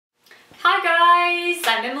guys,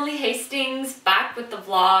 I'm Emily Hastings, back with the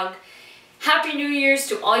vlog. Happy New Year's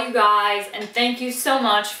to all you guys, and thank you so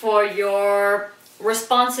much for your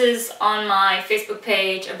responses on my Facebook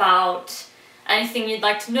page about anything you'd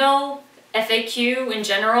like to know, FAQ in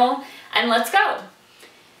general, and let's go.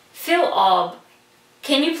 Phil Aub,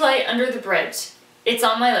 can you play Under the Bridge? It's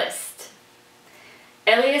on my list.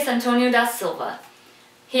 Elias Antonio da Silva,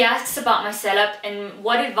 he asks about my setup and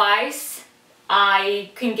what advice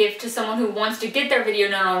I can give to someone who wants to get their video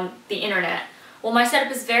known on the internet. Well, my setup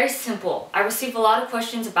is very simple. I receive a lot of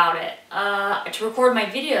questions about it. To record my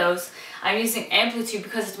videos, I'm using Amplitude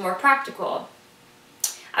because it's more practical.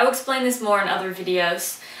 I will explain this more in other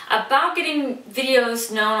videos. About getting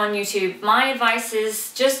videos known on YouTube, my advice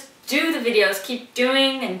is just do the videos, keep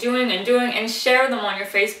doing and doing and doing, and share them on your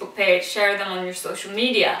Facebook page, share them on your social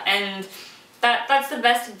media, and that's the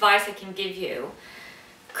best advice I can give you.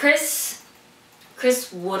 Chris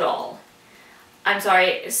Woodall. I'm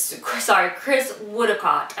sorry, Chris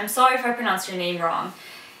Woodacott. I'm sorry if I pronounced your name wrong.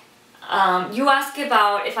 You ask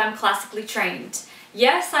about if I'm classically trained.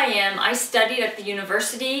 Yes, I am. I studied at the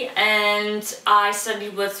university and I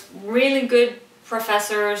studied with really good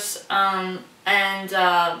professors and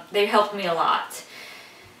they helped me a lot.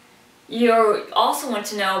 You also want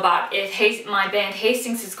to know about if my band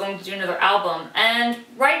Hastings is going to do another album. And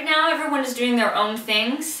right now everyone is doing their own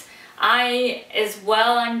things.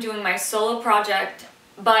 I'm doing my solo project,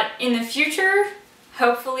 but in the future,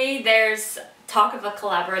 hopefully there's talk of a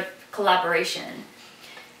collaboration.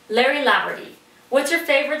 Larry Laverty, what's your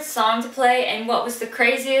favorite song to play and what was the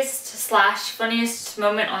craziest / funniest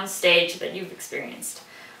moment on stage that you've experienced?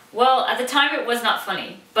 Well, at the time it was not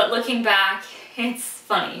funny, but looking back, it's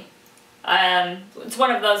funny. It's one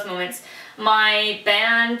of those moments. My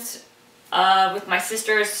band with my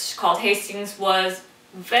sisters called Hastings was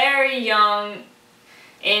very young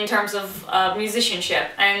in terms of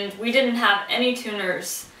musicianship, and we didn't have any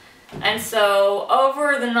tuners, and so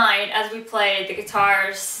over the night as we played, the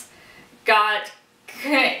guitars got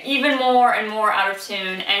even more and more out of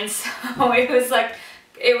tune, and so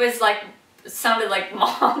it sounded like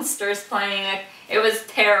monsters playing. It was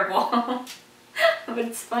terrible. But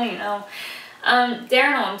it's funny now.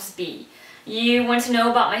 Darren Ormsby, you want to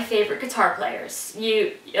know about my favorite guitar players.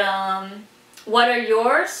 What are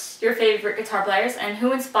your favorite guitar players, and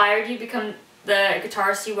who inspired you to become the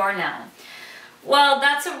guitarist you are now? Well,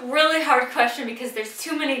 that's a really hard question because there's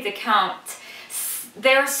too many to count.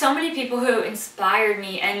 There are so many people who inspired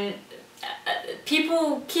me, and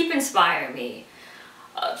people keep inspiring me.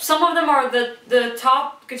 Some of them are the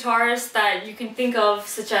top guitarists that you can think of,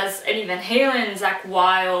 such as Eddie Van Halen, Zakk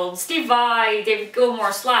Wylde, Steve Vai, David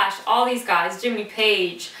Gilmour, Slash, all these guys, Jimmy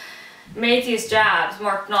Page, Matthias Jabs,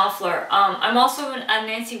 Mark Knopfler. I'm also a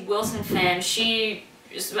Nancy Wilson fan. She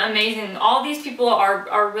is amazing. All these people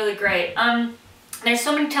are really great. There's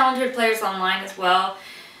so many talented players online as well.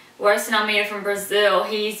 Weston Almeida from Brazil,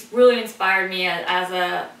 he's really inspired me as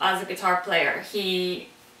a guitar player.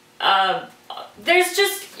 There's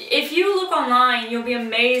just, if you look online, you'll be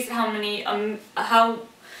amazed how many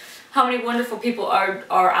wonderful people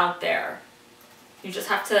are out there. You just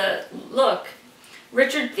have to look.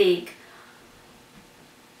 Richard Thieg.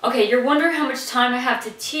 Okay, you're wondering how much time I have to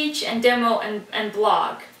teach and demo and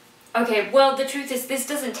blog. Okay, well, the truth is this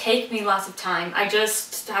doesn't take me lots of time. I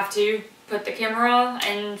just have to put the camera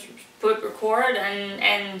and record,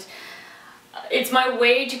 and it's my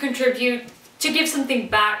way to contribute, to give something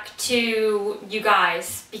back to you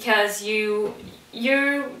guys, because you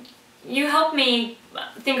help me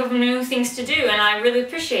think of new things to do, and I really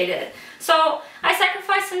appreciate it. So I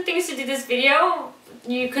sacrificed some things to do this video.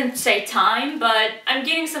 You can say time, but I'm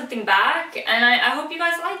getting something back, and I hope you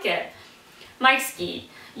guys like it. Mike Ski,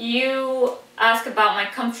 you ask about my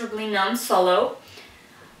Comfortably Numb solo.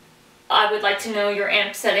 I would like to know your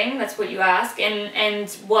amp setting, that's what you ask, and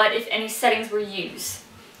what, if any, settings were used.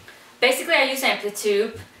 Basically, I use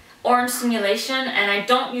Amplitude, Orange Simulation, and I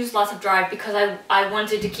don't use lots of drive because I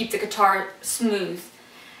wanted to keep the guitar smooth.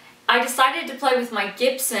 I decided to play with my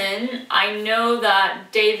Gibson. I know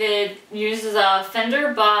that David uses a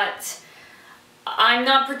Fender, but I'm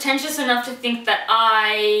not pretentious enough to think that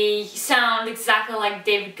I sound exactly like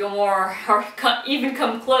David Gilmour or even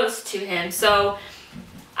come close to him. So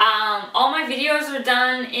all my videos are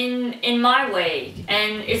done in my way,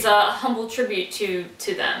 and it's a humble tribute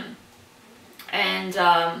to them. And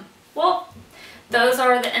well, those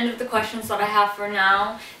are the end of the questions that I have for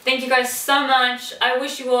now. Thank you guys so much. I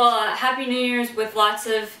wish you all a Happy New Year's with lots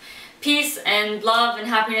of peace and love and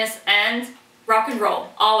happiness and rock and roll,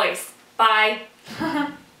 always. Bye.